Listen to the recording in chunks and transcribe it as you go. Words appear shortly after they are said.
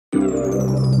Would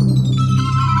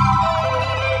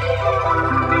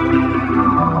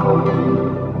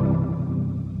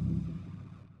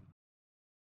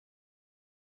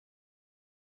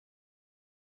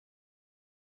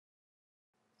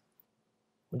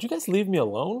you guys leave me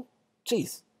alone?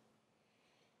 Jeez.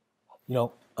 You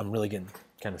know, I'm really getting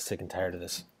kind of sick and tired of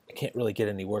this. I can't really get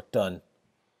any work done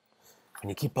when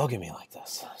you keep bugging me like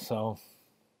this. So,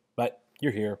 but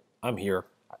you're here. I'm here.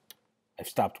 I've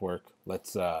stopped work. Might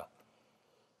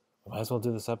as well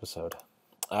do this episode.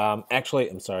 Actually,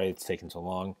 I'm sorry it's taken so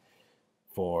long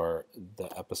for the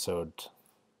episode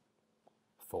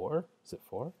 4. Is it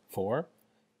 4? 4?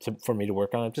 For me to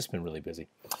work on. I've just been really busy.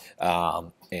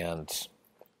 And,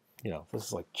 you know, this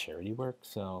is like charity work,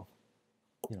 so,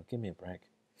 you know, give me a break.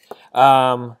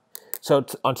 So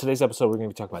on today's episode, we're going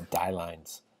to be talking about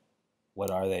Dielines.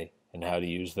 What are they and how to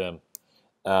use them?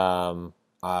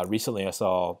 Recently, I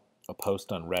saw a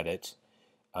post on Reddit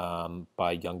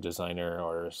by a young designer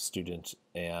or a student,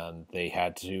 and they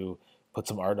had to put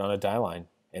some art on a Dieline,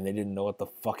 and they didn't know what the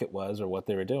fuck it was or what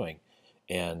they were doing.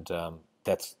 And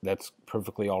that's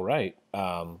perfectly all right.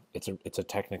 It's a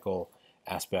technical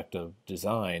aspect of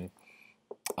design,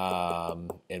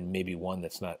 and maybe one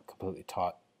that's not completely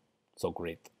taught so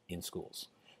great in schools.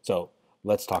 So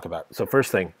let's talk about it. So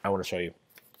first thing I want to show you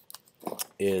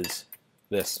is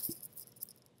this,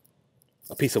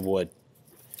 a piece of wood.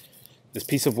 This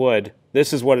piece of wood,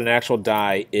 this is what an actual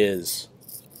die is.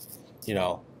 You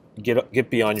know, get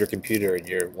beyond your computer and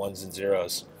your ones and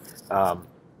zeros.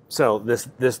 So this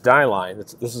Dieline,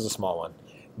 this is a small one,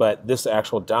 but this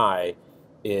actual die,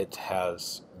 it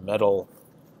has metal.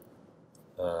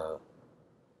 What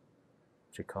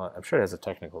you call it? I'm sure it has a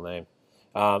technical name.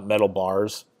 Metal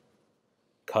bars,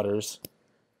 cutters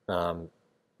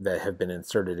that have been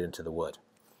inserted into the wood.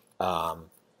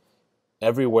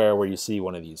 Everywhere where you see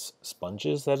one of these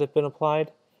sponges that have been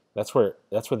applied, that's where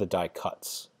the die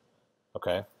cuts.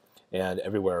 Okay, and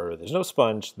everywhere where there's no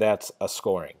sponge, that's a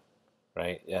scoring,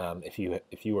 right? If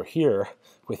you were here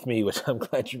with me, which I'm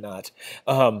glad you're not,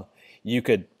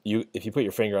 if you put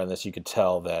your finger on this, you could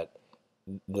tell that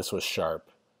this was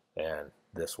sharp and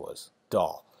this was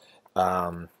dull.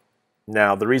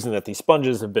 Now, the reason that these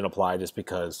sponges have been applied is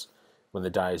because when the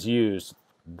die is used,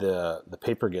 the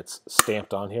paper gets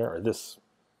stamped on here, or this,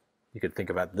 you could think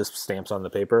about this stamps on the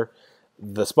paper.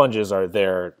 The sponges are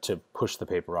there to push the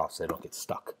paper off so they don't get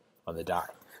stuck on the die.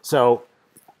 So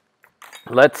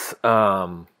let's,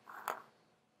 I'll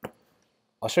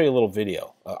show you a little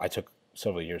video I took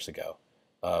several years ago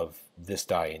of this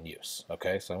die in use.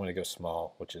 Okay, so I'm going to go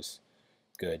small, which is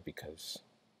good because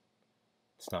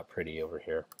it's not pretty over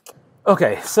here.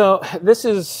 Okay, so this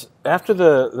is after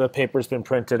the paper's been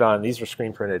printed on. These were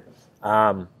screen printed.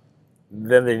 Then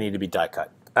they need to be die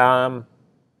cut.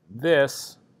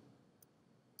 This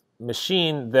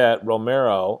machine that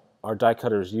Romero, our die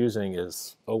cutter, is using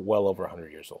is well over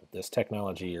 100 years old. This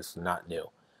technology is not new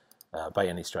by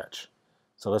any stretch.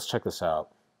 So let's check this out.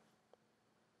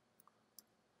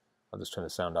 I'll just turn the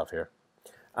sound off here.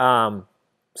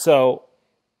 So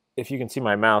if you can see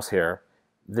my mouse here,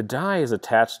 the die is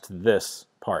attached to this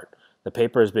part. The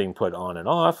paper is being put on and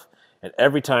off, and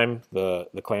every time the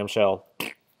clamshell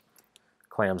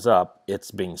clams up,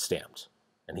 it's being stamped,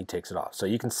 and he takes it off. So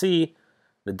you can see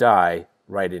the die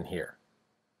right in here.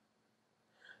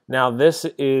 Now this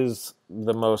is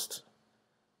the most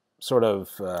sort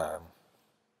of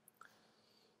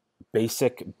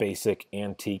basic,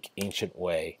 antique, ancient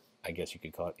way, I guess you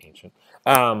could call it ancient,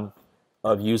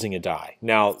 of using a die.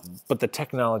 Now, but the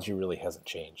technology really hasn't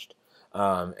changed.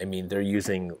 I mean, they're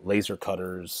using laser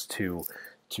cutters to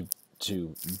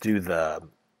do the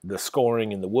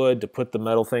scoring in the wood, to put the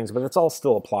metal things, but it's all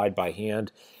still applied by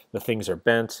hand. The things are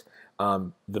bent.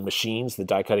 The machines, the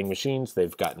die cutting machines,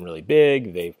 they've gotten really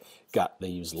big. They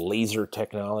use laser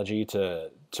technology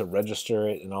to register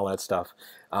it and all that stuff.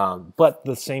 But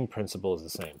the same principle is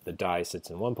the same. The die sits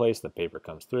in one place, the paper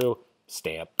comes through,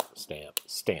 stamp, stamp,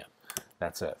 stamp.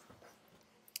 That's it.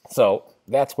 So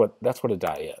that's what a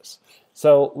die is.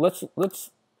 So let's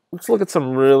look at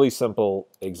some really simple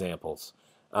examples.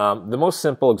 The most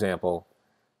simple example,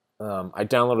 I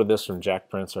downloaded this from Jack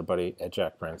Prince, our buddy at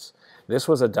Jack Prince. This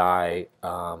was a die.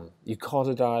 You call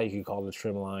it a die, you could call it a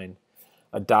trim line.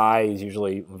 A die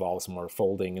usually involves more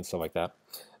folding and stuff like that.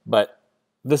 But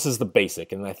this is the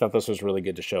basic, and I thought this was really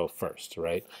good to show first,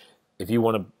 right? If you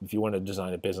want to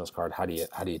design a business card, how do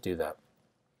you do that?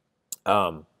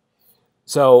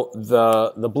 So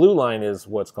the blue line is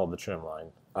what's called the trim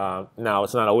line. Now,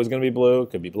 it's not always going to be blue.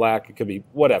 It could be black. It could be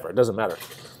whatever. It doesn't matter.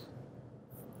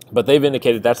 But they've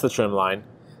indicated that's the trim line.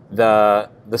 The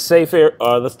safe area.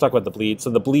 Let's talk about the bleed. So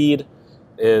the bleed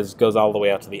goes all the way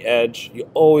out to the edge. You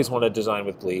always want to design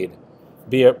with bleed.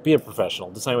 Be a professional.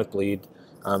 Design with bleed.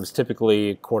 It's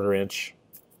typically 1/4 inch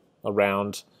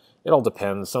around. It all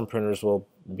depends. Some printers will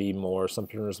be more. Some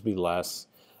printers will be less.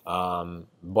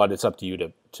 But it's up to you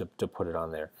to put it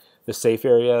on there. The safe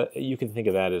area, you can think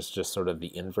of that as just sort of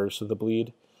the inverse of the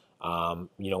bleed.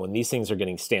 When these things are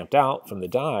getting stamped out from the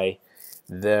die,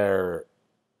 the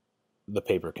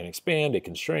paper can expand, it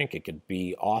can shrink, it could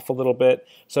be off a little bit.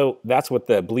 So that's what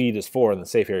the bleed is for and the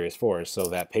safe area is for, so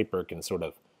that paper can sort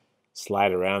of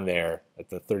slide around there at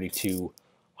the 32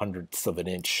 hundredths of an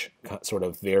inch sort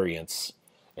of variance,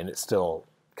 and it still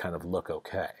kind of look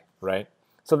okay, right?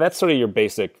 So that's sort of your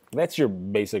basic, basic.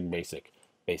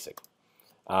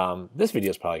 This video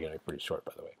is probably going to be pretty short,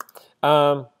 by the way.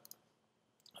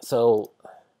 So,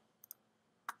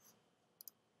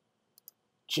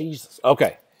 Jesus.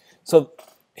 Okay. So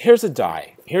here's a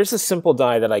die. Here's a simple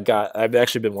die that I got. I've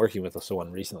actually been working with this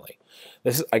one recently.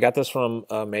 I got this from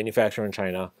a manufacturer in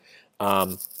China.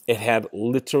 It had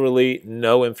literally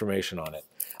no information on it.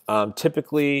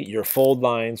 Typically, your fold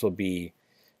lines will be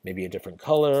maybe a different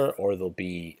color, or they'll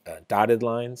be dotted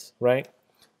lines, right?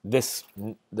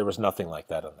 There was nothing like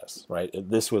that on this, right?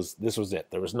 This was it.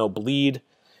 There was no bleed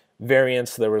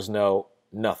variance. There was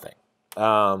nothing.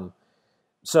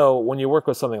 So when you work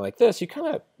with something like this, you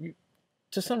kind of,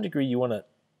 to some degree, you want to.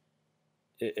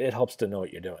 It helps to know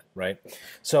what you're doing, right?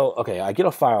 So okay, I get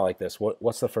a file like this.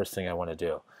 What's the first thing I want to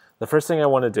do? The first thing I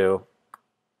want to do,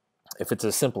 if it's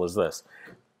as simple as this,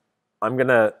 I'm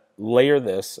gonna layer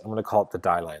this. I'm gonna call it the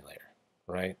Dieline layer,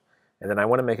 right? And then I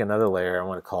want to make another layer. I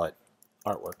want to call it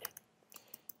artwork,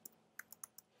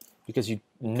 because you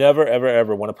never, ever,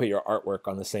 ever want to put your artwork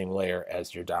on the same layer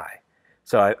as your die.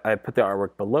 So I put the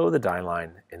artwork below the die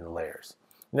line in the layers.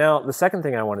 Now, the second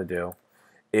thing I want to do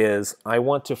is I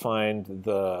want to find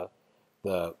the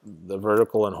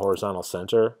vertical and horizontal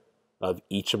center of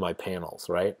each of my panels,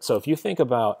 right? So if you think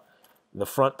about the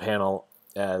front panel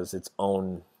as its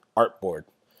own artboard,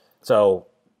 so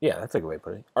yeah, that's a good way to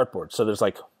put it, artboard. So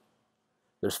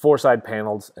there's 4 side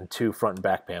panels and 2 front and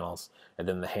back panels, and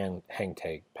then the hang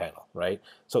tag panel, right?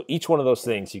 So each one of those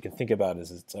things you can think about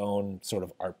as its own sort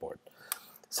of artboard.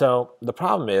 So the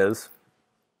problem is,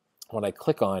 when I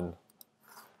click on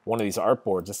one of these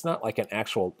artboards, it's not like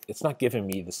it's not giving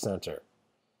me the center.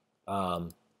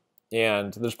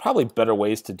 And there's probably better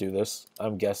ways to do this,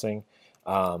 I'm guessing.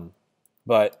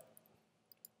 But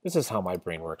this is how my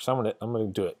brain works. So I'm gonna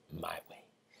do it my way.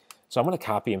 So I'm gonna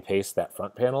copy and paste that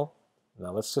front panel.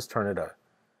 Now let's just turn it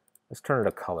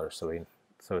a color so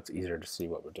it's easier to see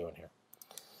what we're doing here.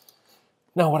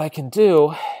 Now what I can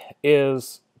do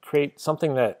is create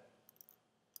something that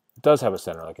does have a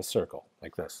center, like a circle,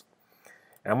 like this.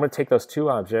 And I'm going to take those 2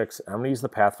 objects, and I'm going to use the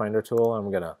Pathfinder tool, and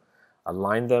I'm going to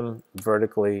align them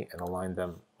vertically and align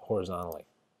them horizontally.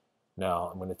 Now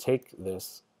I'm going to take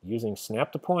this using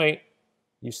snap to point.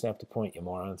 Use snap to point, you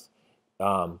morons.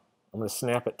 I'm going to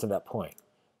snap it to that point.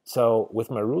 So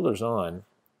with my rulers on,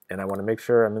 and I want to make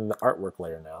sure I'm in the artwork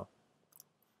layer now.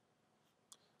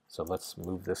 So let's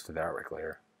move this to the artwork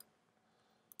layer.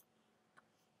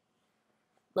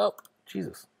 Oh,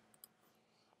 Jesus.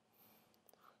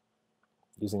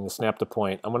 Using the snap to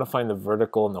point, I'm going to find the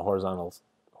vertical and the horizontal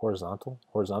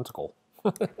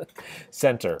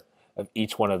center of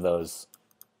each one of those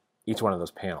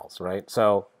panels, right?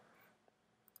 So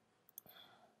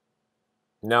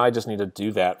now I just need to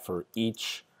do that for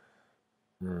each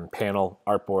panel,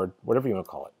 artboard, whatever you want to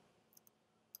call it.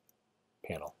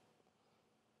 Panel,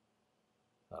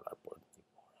 not artboard.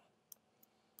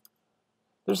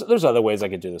 There's other ways I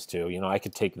could do this too. You know, I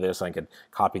could take this, I could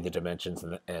copy the dimensions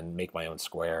and make my own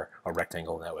square or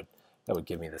rectangle, and that would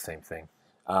give me the same thing.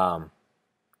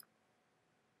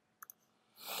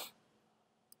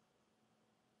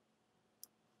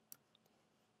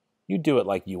 You do it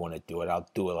like you want to do it. I'll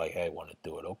do it like I want to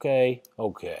do it. Okay?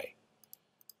 Okay.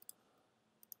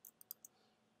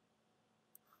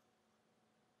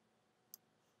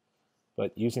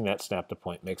 But using that snap to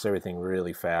point makes everything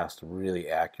really fast, really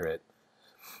accurate.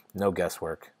 No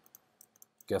guesswork.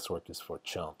 Guesswork is for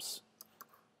chumps.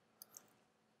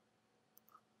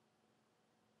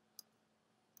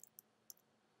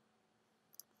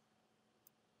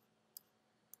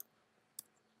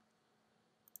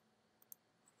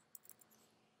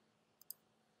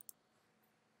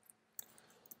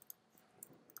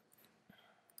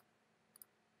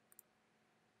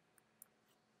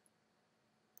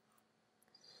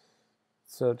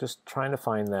 So just trying to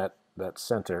find that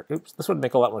center. Oops, this would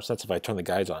make a lot more sense if I turn the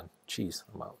guides on. Jeez,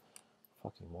 I'm a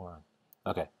fucking moron.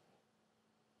 Okay.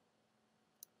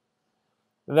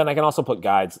 And then I can also put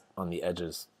guides on the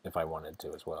edges if I wanted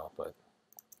to as well, but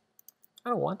I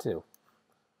don't want to.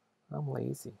 I'm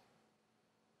lazy.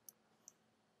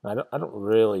 I don't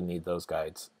really need those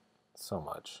guides so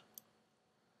much.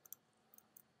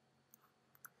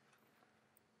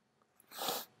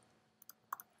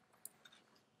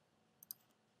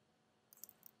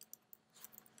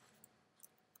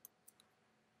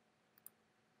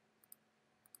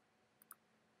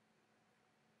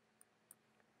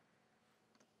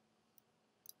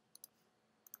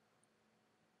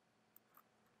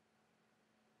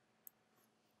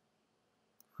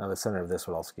 Now the center of this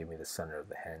would also give me the center of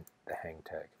the hang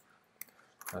tag.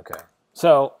 Okay,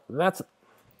 so that's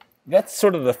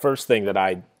sort of the first thing that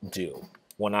I do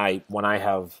when I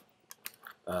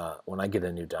get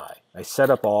a new die. I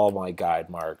set up all my guide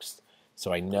marks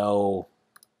so I know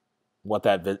what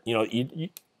that, you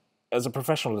as a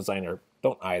professional designer,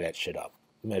 don't eye that shit up.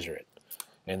 Measure it.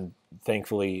 And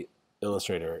thankfully,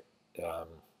 Illustrator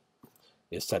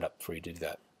is set up for you to do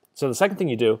that. So the second thing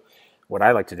you do, what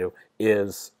I like to do,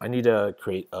 is I need to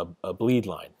create a bleed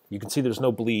line. You can see there's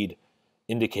no bleed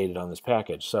indicated on this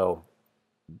package. So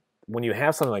when you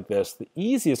have something like this, the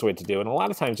easiest way to do, and a lot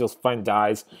of times you'll find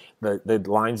dies, the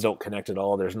lines don't connect at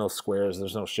all. There's no squares,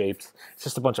 there's no shapes. It's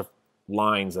just a bunch of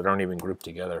lines that aren't even grouped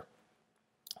together.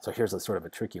 So here's a sort of a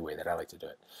tricky way that I like to do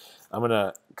it. I'm going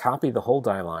to copy the whole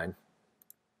die line.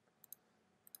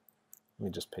 Let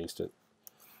me just paste it.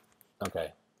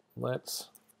 Okay, let's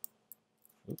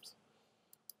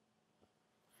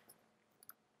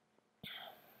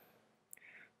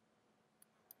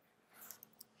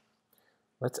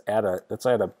add a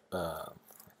I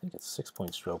think it's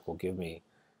 6-point stroke will give me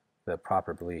the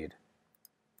proper bleed.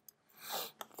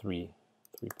 3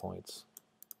 points.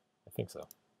 I think so.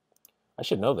 I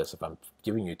should know this if I'm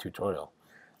giving you a tutorial.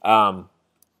 I'll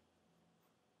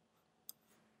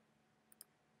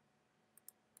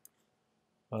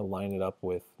line it up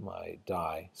with my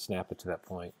die, snap it to that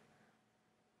point,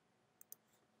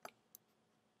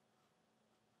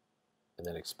 and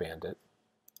then expand it.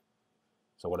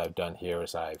 So what I've done here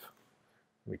is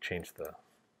we changed the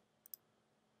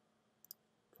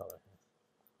color.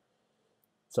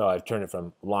 So I've turned it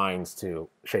from lines to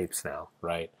shapes now,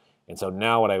 right? And so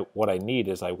now what I need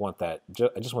is I just want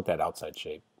that outside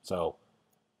shape. So,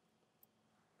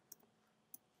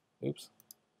 oops.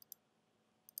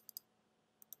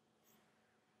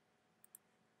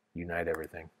 Unite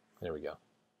everything. There we go.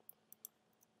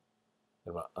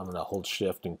 I'm going to hold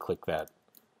shift and click that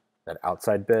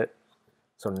outside bit.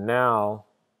 So now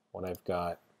what I've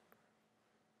got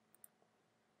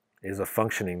is a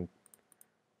functioning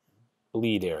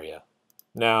bleed area.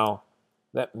 Now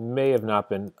that may have not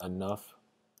been enough,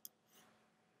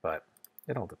 but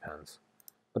it all depends.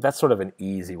 But that's sort of an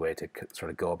easy way to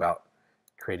sort of go about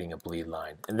creating a bleed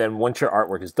line. And then once your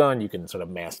artwork is done, you can sort of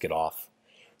mask it off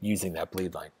using that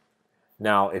bleed line.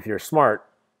 Now, if you're smart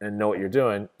and know what you're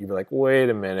doing, you'd be like,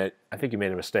 wait a minute, I think you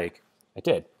made a mistake. I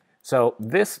did. So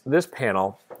this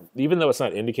panel, even though it's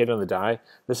not indicated on the die,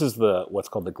 this is what's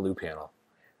called the glue panel.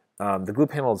 The glue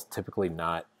panel is typically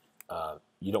not,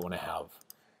 you don't want to have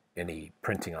any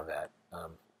printing on that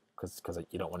because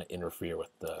you don't want to interfere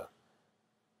with the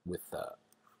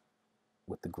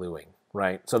gluing,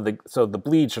 right? So the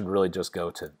bleed should really just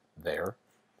go to there.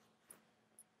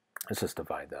 Let's just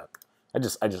divide that. I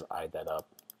just eyed that up.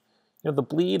 The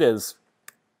bleed is,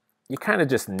 you kind of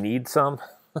just need some.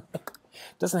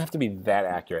 Doesn't have to be that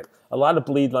accurate. A lot of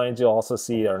bleed lines you'll also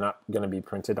see are not going to be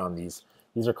printed on these.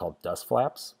 These are called dust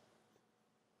flaps.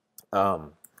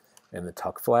 And the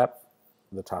tuck flap,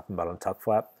 the top and bottom tuck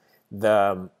flap.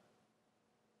 I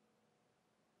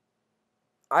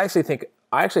actually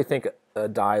think a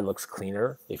die looks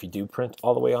cleaner if you do print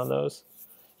all the way on those.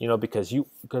 Because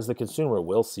the consumer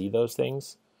will see those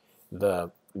things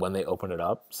when they open it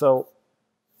up. So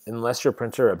unless your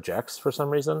printer objects for some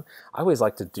reason, I always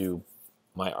like to do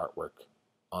my artwork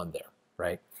on there,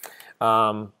 right?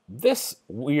 This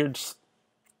weird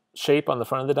shape on the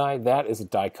front of the die, that is a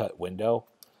die cut window.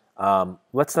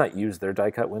 Let's not use their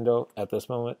die cut window at this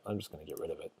moment. I'm just going to get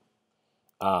rid of it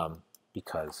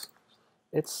because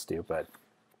it's stupid.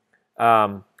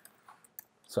 So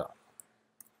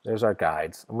there's our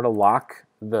guides. I'm going to lock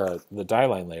the die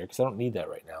line layer because I don't need that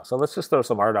right now. So let's just throw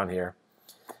some art on here.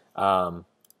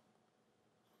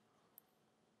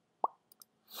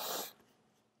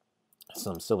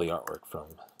 Some silly artwork from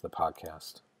the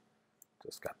podcast.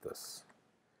 Just got this.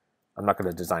 I'm not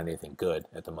going to design anything good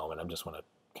at the moment. I just want to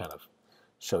kind of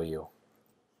show you.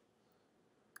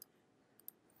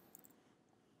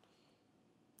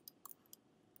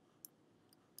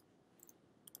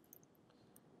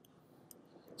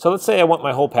 So let's say I want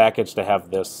my whole package to have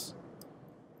this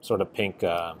sort of pink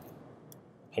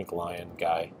lion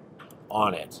guy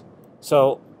on it.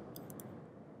 So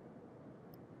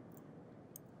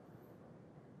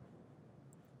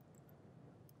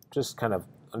just kind of,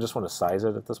 I just want to size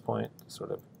it at this point,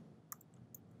 sort of.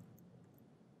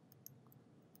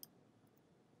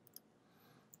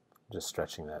 Just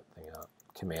stretching that thing out.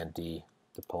 Command D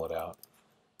to pull it out.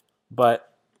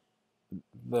 But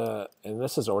and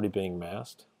this is already being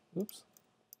masked. Oops.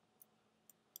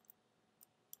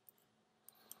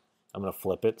 I'm going to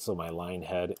flip it so my line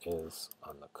head is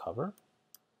on the cover.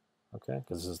 Okay,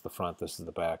 because this is the front, this is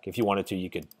the back. If you wanted to, you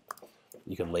could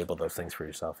label those things for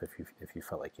yourself if you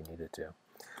felt like you needed to.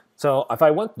 So if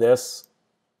I want this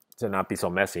to not be so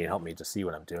messy and help me to see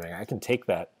what I'm doing, I can take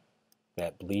that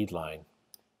bleed line.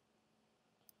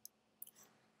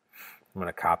 I'm going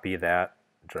to copy that,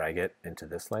 drag it into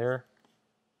this layer.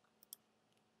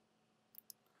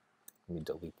 Let me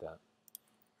delete that.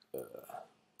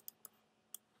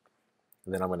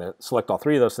 And then I'm going to select all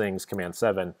three of those things, Command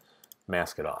 7,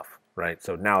 mask it off, right?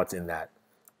 So now it's in that,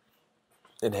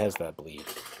 it has that bleed.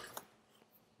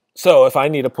 So if I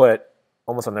need to put,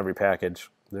 almost on every package,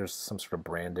 there's some sort of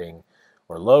branding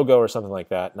or logo or something like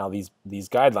that. Now these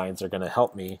guidelines are going to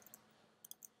help me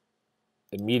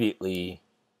immediately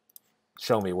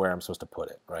show me where I'm supposed to put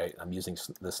it, right? I'm using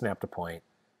the snap to point.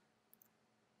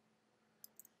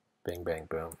 Bang, bang,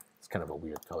 boom. It's kind of a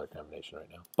weird color combination right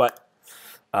now. But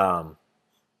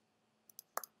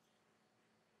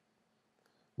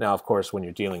now, of course, when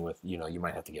you're dealing with, you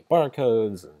might have to get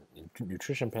barcodes and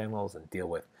nutrition panels and deal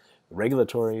with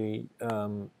regulatory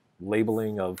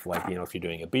labeling of, like, if you're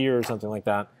doing a beer or something like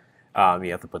that, you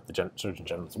have to put the Surgeon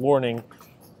General's warning,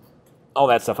 all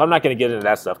that stuff. I'm not going to get into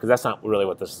that stuff because that's not really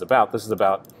what this is about. This is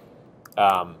about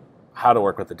how to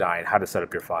work with the die and how to set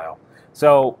up your file.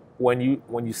 So when you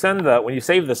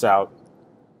save this out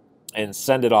and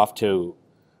send it off to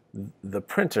the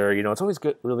printer, it's always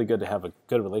really good to have a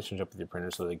good relationship with your printer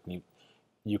so that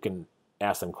you can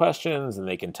ask them questions and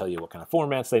they can tell you what kind of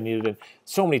formats they needed in.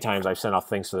 So many times I've sent off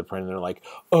things to the printer and they're like,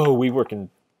 oh, we work in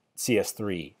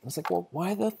CS3. I was like, well,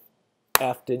 why the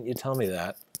F didn't you tell me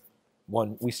that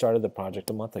when we started the project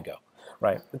a month ago,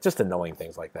 right? It's just annoying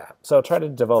things like that. So try to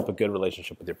develop a good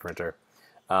relationship with your printer.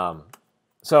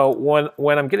 So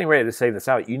when I'm getting ready to save this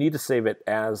out, you need to save it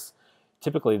as,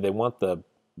 typically they want the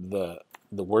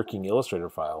working Illustrator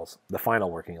files, the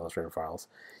final working Illustrator files.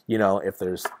 If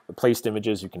there's placed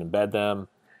images, you can embed them.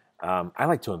 I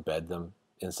like to embed them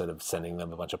instead of sending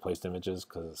them a bunch of placed images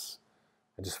because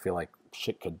I just feel like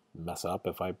shit could mess up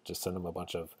if I just send them a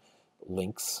bunch of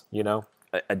links,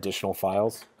 additional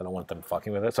files. I don't want them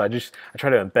fucking with it. So I try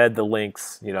to embed the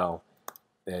links,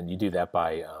 and you do that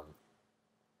by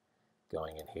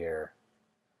going in here,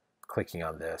 clicking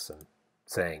on this and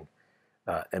saying,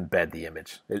 embed the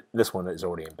image. This one is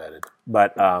already embedded,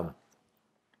 but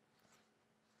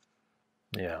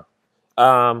yeah.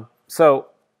 So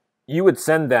you would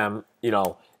send them,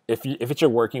 if it's your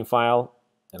working file,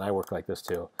 and I work like this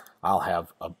too, I'll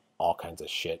have all kinds of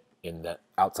shit in the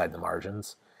outside the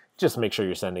margins. Just make sure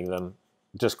you're sending them.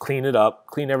 Just clean it up,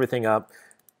 clean everything up,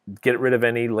 get rid of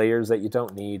any layers that you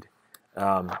don't need.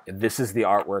 This is the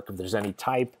artwork. If there's any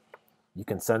type, you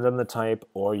can send them the type,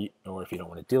 or if you don't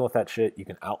want to deal with that shit, you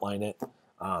can outline it,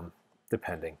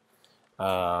 depending.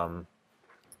 And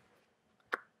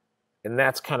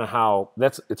that's kind of how,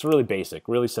 it's really basic,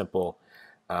 really simple,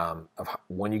 of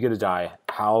when you get a die,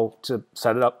 how to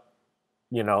set it up,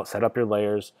 set up your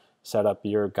layers, set up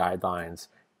your guidelines,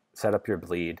 set up your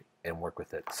bleed, and work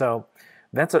with it. So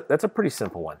that's a pretty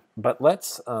simple one. But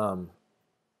let's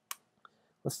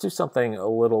do something a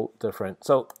little different.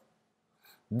 So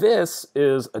this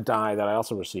is a die that I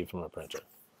also received from a printer.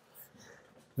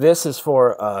 This is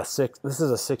for this is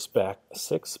a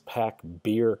six-pack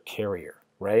beer carrier,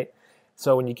 right?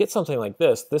 So when you get something like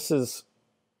this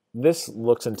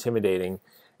looks intimidating,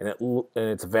 and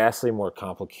it's vastly more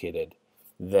complicated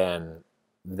than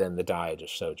the die I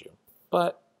just showed you.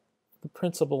 But the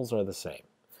principles are the same.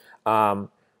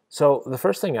 So the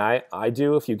first thing I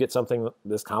do if you get something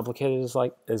this complicated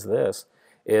as this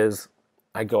is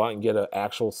I go out and get an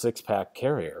actual six-pack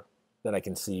carrier that I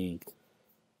can see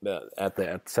at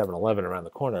 7-Eleven around the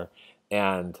corner,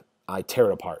 and I tear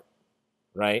it apart,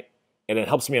 right? And it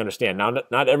helps me understand. Now,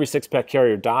 not every six-pack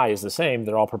carrier die is the same.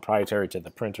 They're all proprietary to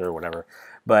the printer or whatever,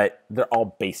 but they're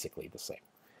all basically the same.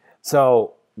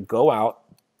 So go out,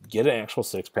 get an actual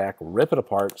six-pack, rip it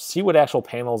apart, see what actual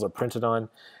panels are printed on,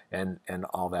 and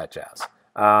all that jazz.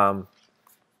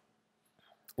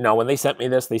 Now, when they sent me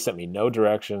this, they sent me no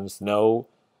directions, no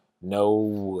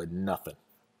nothing.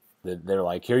 They're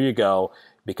like, here you go,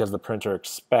 because the printer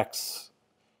expects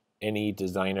any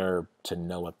designer to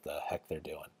know what the heck they're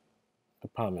doing. The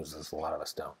problem is a lot of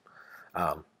us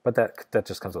don't. But that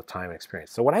just comes with time and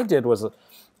experience. So what I did was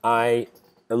I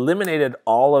eliminated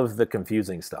all of the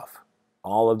confusing stuff,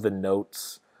 all of the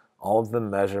notes, all of the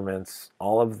measurements,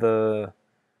 all of the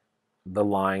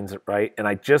lines, right? And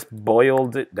I just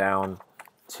boiled it down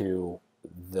to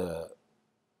the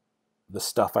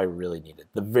stuff I really needed,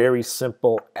 the very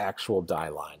simple actual die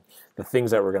line, the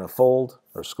things that we're going to fold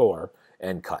or score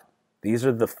and cut. These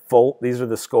are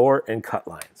the score and cut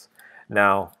lines.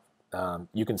 Now,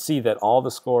 you can see that all the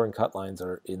score and cut lines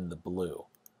are in the blue.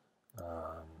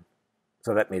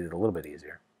 So that made it a little bit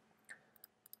easier.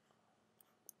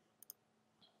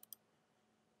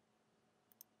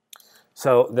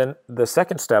 So then the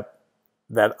second step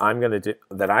that I'm going to do,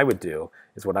 that I would do,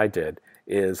 is what I did,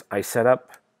 is I set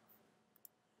up,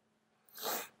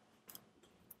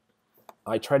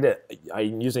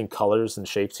 I'm using colors and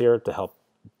shapes here to help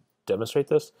demonstrate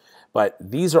this, but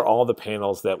these are all the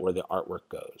panels where the artwork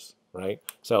goes, right?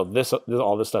 So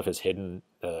all this stuff is hidden.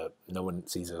 No one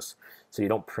sees this, so you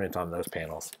don't print on those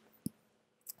panels.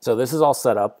 So this is all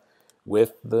set up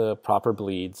with the proper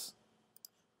bleeds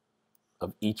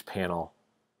of each panel,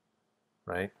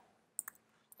 right?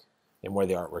 And where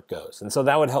the artwork goes. And so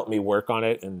that would help me work on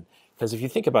it. And because if you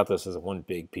think about this as one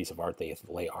big piece of art that you have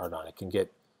to lay art on, it can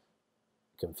get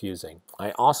confusing.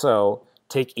 I also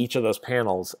take each of those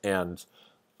panels, and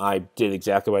I did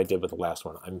exactly what I did with the last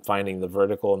one. I'm finding the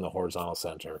vertical and the horizontal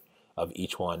center of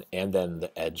each one, and then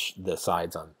the edge, the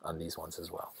sides on these ones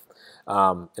as well.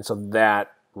 And so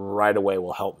that right away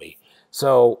will help me.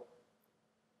 So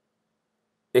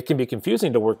it can be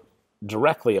confusing to work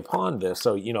directly upon this.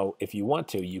 So, if you want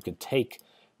to, you could take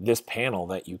this panel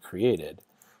that you created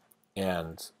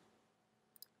and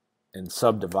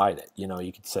subdivide it.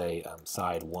 You could say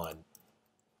side 1.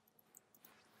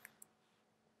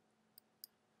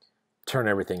 Turn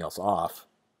everything else off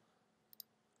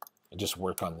and just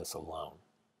work on this alone.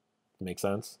 Make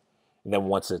sense? And then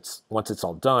once it's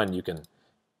all done, you can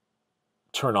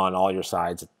turn on all your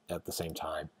sides at the same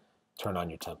time, turn on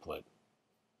your template,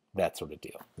 that sort of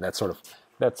deal. That's how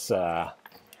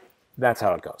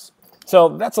it goes. So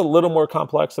that's a little more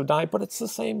complex of die, but it's the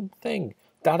same thing.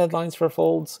 Dotted lines for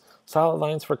folds, solid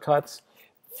lines for cuts.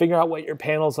 Figure out what your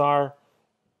panels are,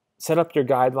 set up your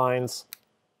guidelines,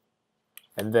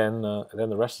 and then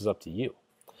the rest is up to you.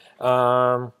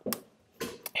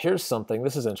 Here's something.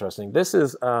 This is interesting. This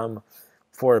is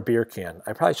for a beer can.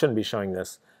 I probably shouldn't be showing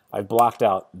this. I've blocked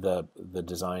out the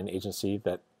design agency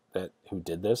who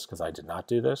did this, because I did not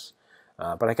do this,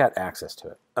 but I got access to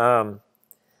it.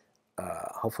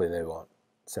 Hopefully they won't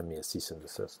send me a cease and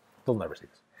desist. They'll never see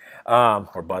this.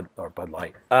 Or Bud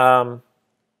Light.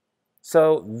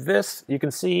 So this, you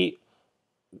can see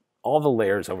all the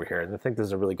layers over here, and I think this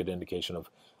is a really good indication of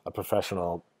a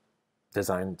professional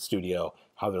design studio,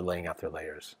 how they're laying out their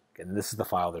layers. And this is the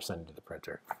file they're sending to the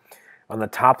printer. On the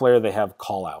top layer, they have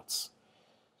callouts.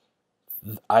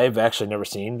 I've actually never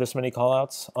seen this many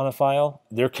callouts on a file.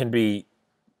 There can be,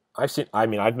 I've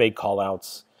made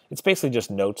callouts. It's basically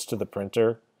just notes to the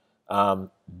printer.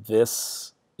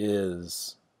 This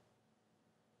is,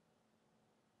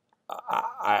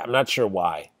 I'm not sure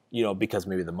why. Because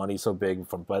maybe the money's so big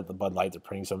from the Bud Light, they're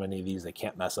printing so many of these, they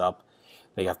can't mess up.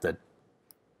 They have to,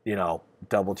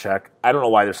 double check. I don't know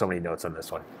why there's so many notes on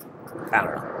this one. I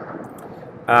don't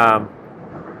know.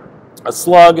 A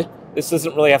slug. This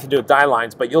doesn't really have to do with die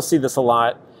lines, but you'll see this a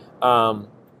lot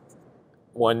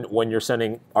when you're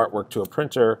sending artwork to a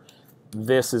printer.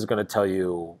 This is going to tell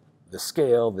you the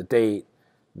scale, the date,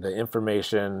 the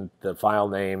information, the file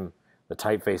name, the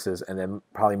typefaces, and then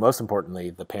probably most importantly,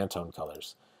 the Pantone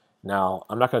colors. Now,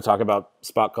 I'm not going to talk about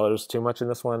spot colors too much in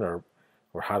this one, or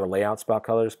how to lay out spot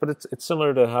colors, but it's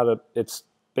similar to it's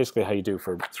basically how you do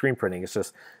for screen printing. It's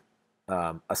just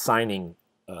assigning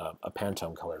a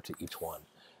Pantone color to each one.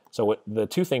 So the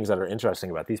two things that are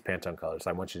interesting about these Pantone colors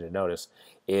I want you to notice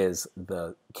is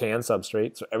the can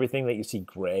substrate. So everything that you see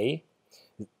gray,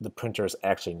 the printer is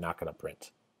actually not going to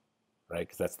print, right?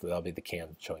 Because that'll be the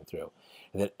can showing through.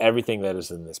 And then everything that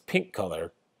is in this pink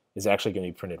color is actually going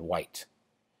to be printed white,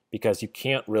 because you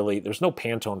can't really, there's no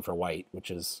Pantone for white,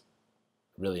 which is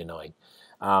really annoying.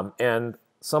 And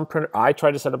some printer, I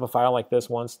tried to set up a file like this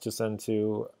once to send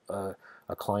to a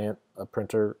client, a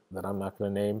printer that I'm not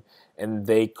going to name, and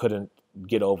they couldn't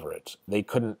get over it. They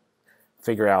couldn't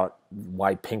figure out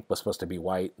why pink was supposed to be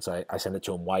white. So I sent it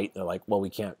to them white. And they're like, well, we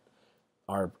can't,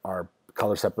 our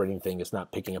color separating thing is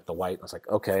not picking up the white. I was like,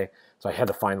 okay. So I had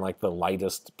to find like the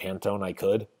lightest Pantone I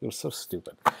could. It was so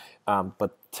stupid.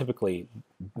 But typically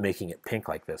making it pink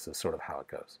like this is sort of how it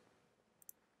goes.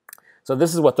 So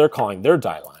this is what they're calling their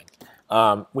die line,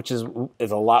 which is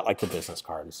a lot like the business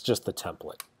card. It's just the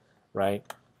template, right?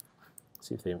 Let's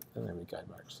see if they have any guide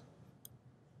marks.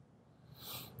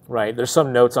 Right, there's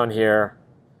some notes on here,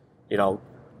 you know,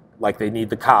 like they need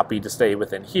the copy to stay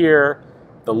within here.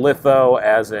 The litho,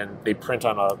 as in they print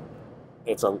on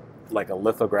it's like a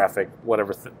lithographic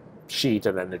whatever sheet,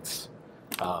 and then it's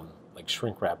like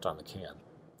shrink wrapped on the can.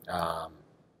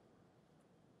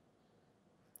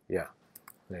 Yeah,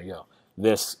 there you go.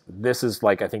 This is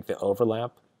like, I think, the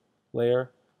overlap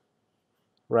layer,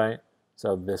 right?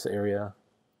 So this area,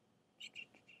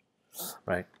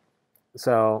 right?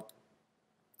 So,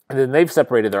 and then they've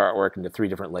separated their artwork into 3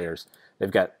 different layers.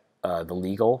 They've got the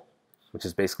legal, which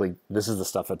is basically, this is the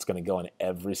stuff that's going to go in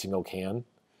every single can.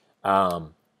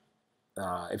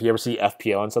 If you ever see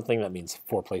Ep.4 on something, that means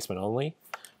for placement only.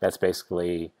 That's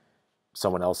basically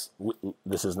someone else.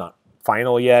 This is not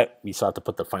final yet. We still have to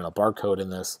put the final barcode in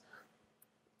this.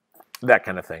 That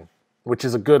kind of thing, which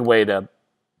is a good way to,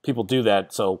 people do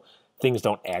that so things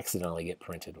don't accidentally get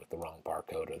printed with the wrong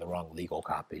barcode or the wrong legal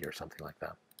copy or something like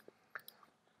that.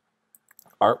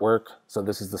 Artwork, so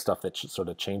this is the stuff that sort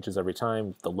of changes every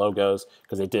time. The logos,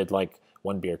 because they did like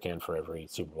 1 beer can for every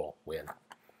Super Bowl win.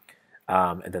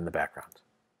 And then the background.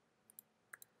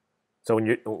 So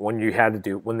when they had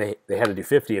to do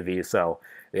 50 of these, so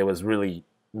it was really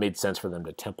made sense for them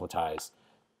to templatize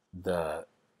the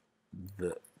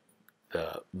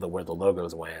where the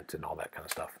logos went and all that kind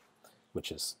of stuff,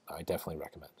 which is, I definitely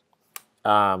recommend.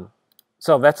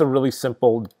 So that's a really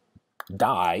simple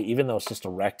die, even though it's just a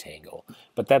rectangle,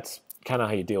 but that's kind of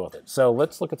how you deal with it. So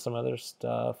let's look at some other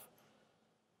stuff.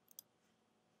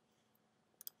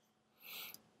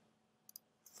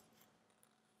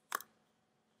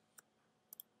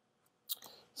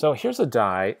 So here's a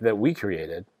die that we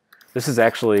created. This is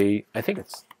actually, I think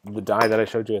it's the die that I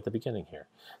showed you at the beginning here.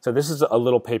 So this is a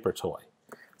little paper toy.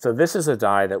 So this is a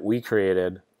die that we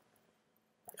created,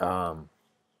 and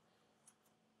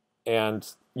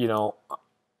you know,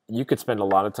 you could spend a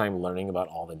lot of time learning about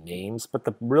all the names, but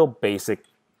the real basic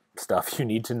stuff you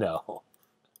need to know,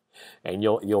 and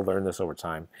you'll learn this over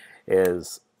time,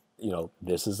 is, you know,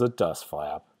 this is a dust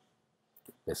flap.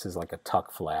 This is like a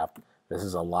tuck flap. This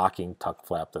is a locking tuck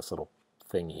flap, this little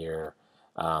thing here.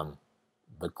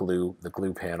 The glue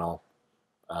panel.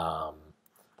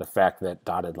 The fact that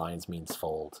dotted lines means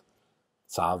fold.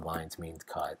 Solid lines means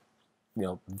cut. You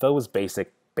know, those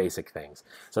basic things.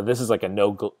 So this is like a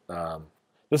no glue.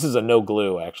 This is a no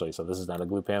glue, actually, so this is not a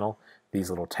glue panel. These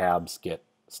little tabs get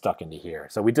stuck into here.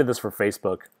 So we did this for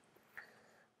Facebook.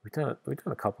 We've done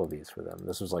a couple of these for them.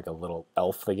 This was like a little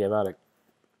elf they gave out at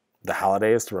the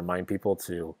holidays to remind people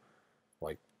to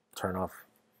like turn off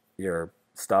your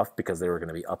stuff because they were going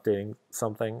to be updating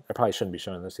something. I probably shouldn't be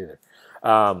showing this either.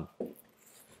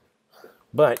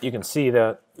 But you can see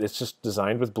that it's just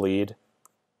designed with bleed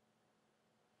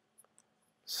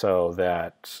so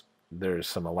that there's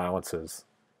some allowances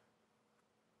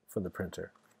for the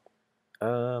printer.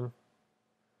 That's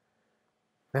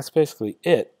basically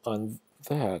it on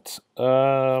that.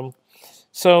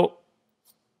 So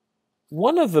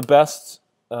one of the best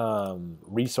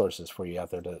resources for you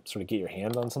out there to sort of get your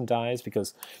hand on some dies,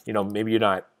 because, you know, maybe you're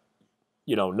not,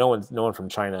 you know, no one from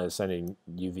China is sending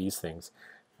you these things,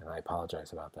 and I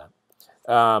apologize about that.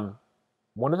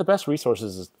 One of the best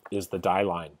resources is the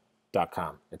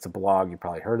Dieline.com. It's a blog, you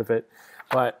probably heard of it,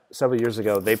 but several years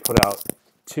ago they put out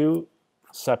 2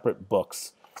 separate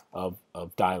books of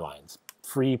die lines,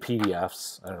 free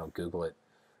PDFs. I don't know, Google it.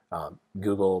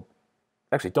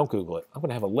 Actually, don't Google it. I'm going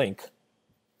to have a link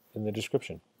in the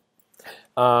description.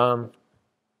 But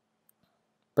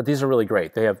these are really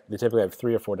great. They typically have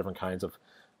 3 or 4 different kinds of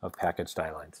packaged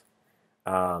die lines.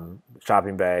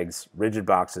 Shopping bags, rigid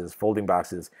boxes, folding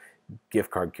boxes,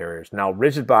 gift card carriers. Now,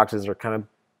 rigid boxes are kind of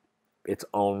its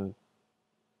own,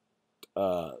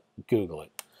 Google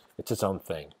it. It's its own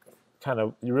thing. Kind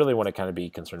of, you really want to kind of be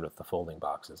concerned with the folding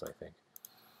boxes, I think.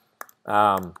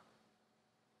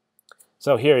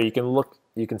 So here you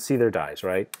can see their dies,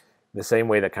 right? The same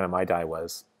way that kind of my die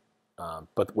was,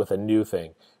 but with a new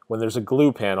thing. When there's a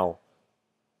glue panel,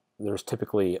 there's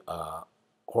typically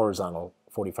horizontal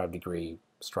 45-degree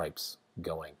stripes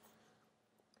going.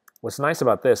 What's nice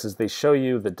about this is they show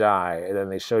you the die, and then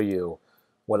they show you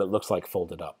what it looks like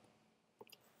folded up,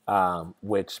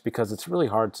 which, because it's really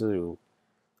hard to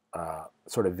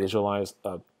sort of visualize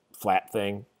a flat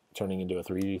thing turning into a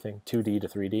 3D thing, 2D to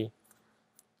 3D.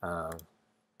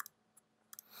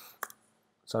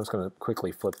 So I'm just going to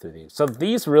quickly flip through these. So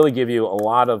these really give you a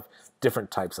lot of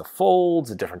different types of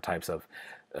folds, different types of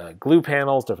glue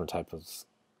panels, different types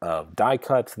of die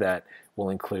cuts that will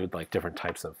include like different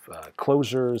types of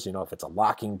closures. You know, if it's a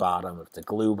locking bottom, if it's a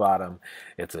glue bottom,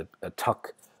 it's a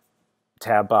tuck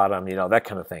tab bottom, you know, that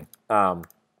kind of thing.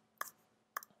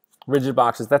 Rigid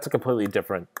boxes, that's a completely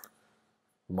different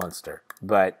monster.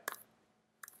 But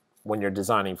when you're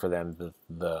designing for them,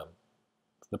 the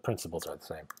principles are the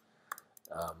same.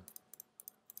 Let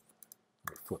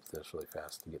me flip this really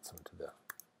fast to get some to the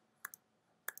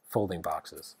folding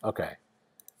boxes. Okay,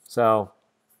 so,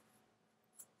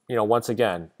 you know, once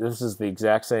again, this is the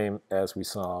exact same as we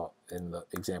saw in the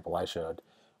example I showed,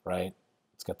 right?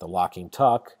 It's got the locking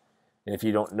tuck. And if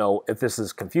you don't know, if this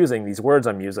is confusing, these words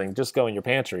I'm using, just go in your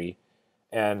pantry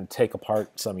and take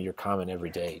apart some of your common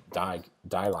everyday die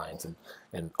lines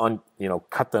and you know,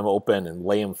 cut them open and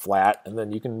lay them flat, and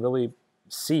then you can really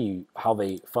see how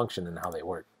they function and how they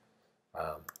work.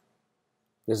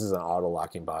 This is an auto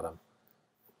locking bottom.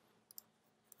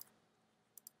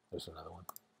 There's another one.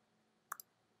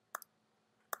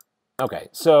 Okay,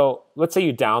 so let's say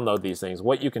you download these things.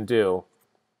 What you can do,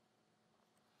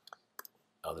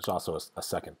 oh, there's also a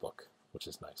second book, which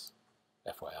is nice,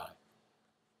 FYI.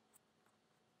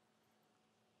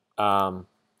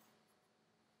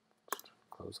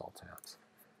 Close all tabs.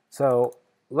 So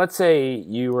let's say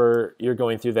you're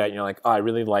going through that and you're like, oh, I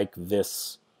really like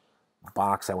this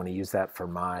box. I want to use that for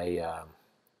my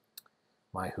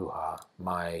my hoo-ha,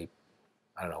 my,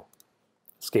 I don't know,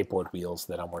 skateboard wheels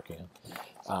that I'm working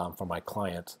on for my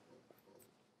client.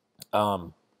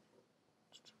 What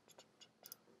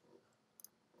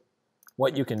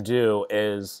you can do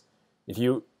is, if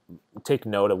you take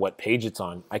note of what page it's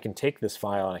on, I can take this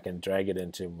file and I can drag it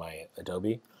into my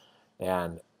Adobe,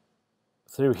 and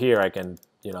through here I can,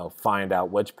 you know, find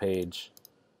out which page,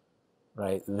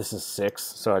 right? This is 6,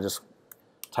 so I just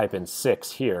type in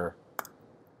 6 here.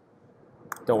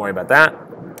 Don't worry about that.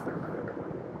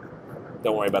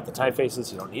 Don't worry about the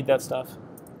typefaces. You don't need that stuff.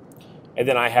 And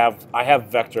then I have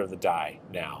vector of the die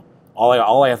now.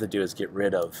 All I have to do is get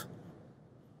rid of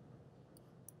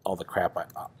all the crap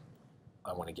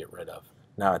I want to get rid of.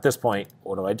 Now at this point,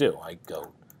 what do? I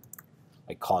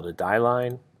call it a die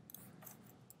line,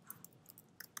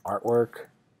 artwork,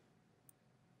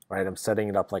 right? I'm setting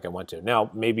it up like I want to. Now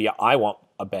maybe I want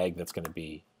a bag that's going to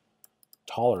be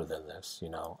taller than this, you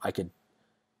know. I could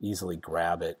easily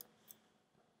grab it,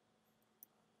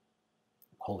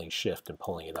 holding shift and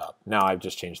pulling it up. Now I've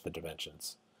just changed the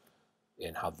dimensions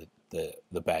in how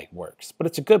the bag works. But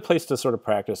it's a good place to sort of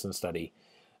practice and study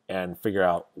and figure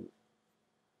out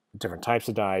different types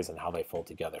of dies and how they fold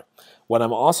together. What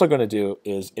I'm also going to do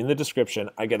is, in the description,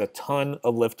 I get a ton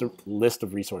of list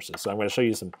of resources. So I'm going to show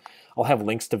you some, I'll have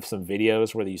links to some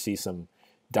videos where you see some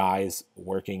dies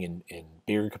working in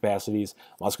bigger capacities.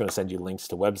 I'm also going to send you links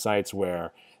to websites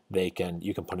where you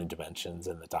can put in dimensions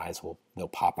and the dies they'll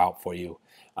pop out for you,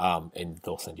 and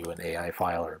they'll send you an AI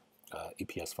file or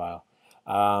EPS file.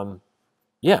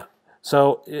 Yeah,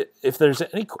 so if there's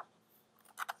any,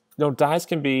 dies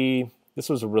can be, this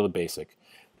was a really basic,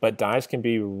 but dies can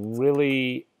be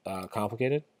really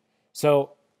complicated.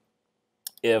 So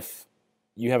if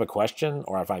you have a question,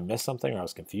 or if I missed something, or I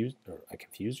was confused, or I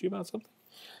confused you about something,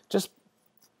 just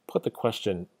put the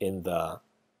question in the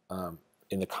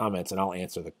comments, and I'll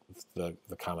answer the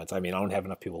comments. I mean, I don't have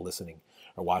enough people listening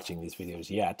or watching these videos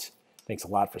yet. Thanks a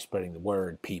lot for spreading the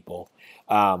word, people.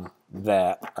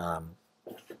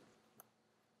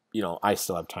 You know, I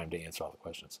still have time to answer all the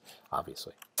questions,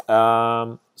 obviously.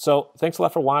 So thanks a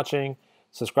lot for watching.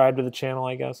 Subscribe to the channel,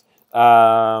 I guess.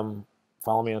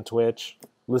 Follow me on Twitch.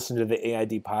 Listen to the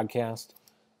AID podcast.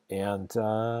 And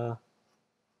I'll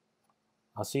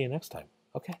see you next time.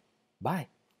 Okay, bye.